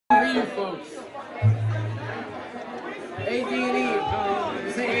you folks.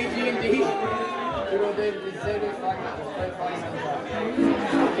 AD&E. Say AD&D. Good old David, did you say this? Okay.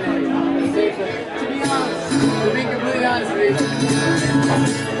 To be honest, to be completely honest with you,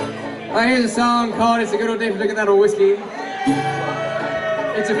 here's a song called It's a Good Old Day for Drinking That Old Whiskey.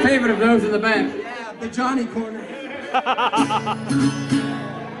 It's a favorite of those in the back. Yeah, the Johnny corner.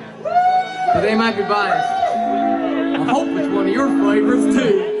 But they might be biased. I hope it's one of your favorites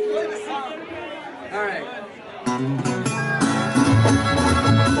too. All right.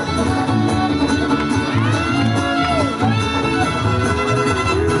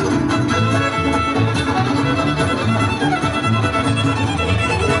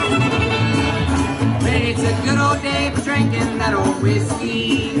 It's a good old day for drinking that old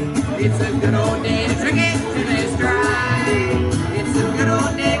whiskey. It's a good old day to drink it till it's dry. It's a good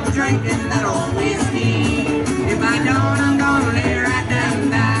old day for drinking that old whiskey. If I don't, I'm gonna lay right down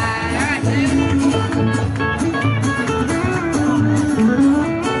and die. All right, Tim.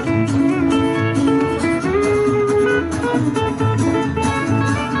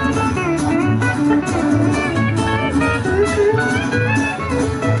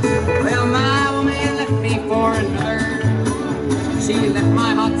 Well, my woman left me for another. She left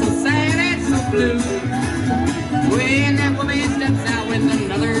my heart so sad and so blue. When that woman steps out with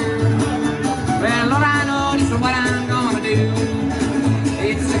another, well, Lord, I know just what I'm gonna do.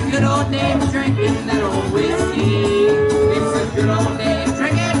 It's a good old day for drinking that old whiskey. It's a good old day for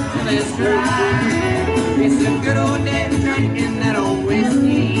drinking till it's dry. It's a good old day for drinking that old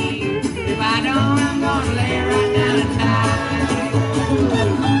whiskey. If I don't, I'm gonna lay right down and die.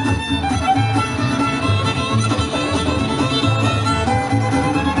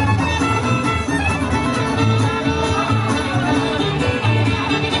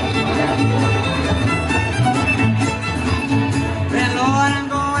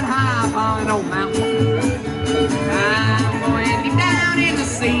 Old mountain. I'm going deep down in the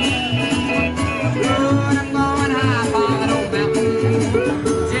sea. Lord, I'm going high upon that old mountain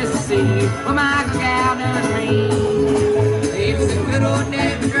just to see what my gal done me. It's a good old day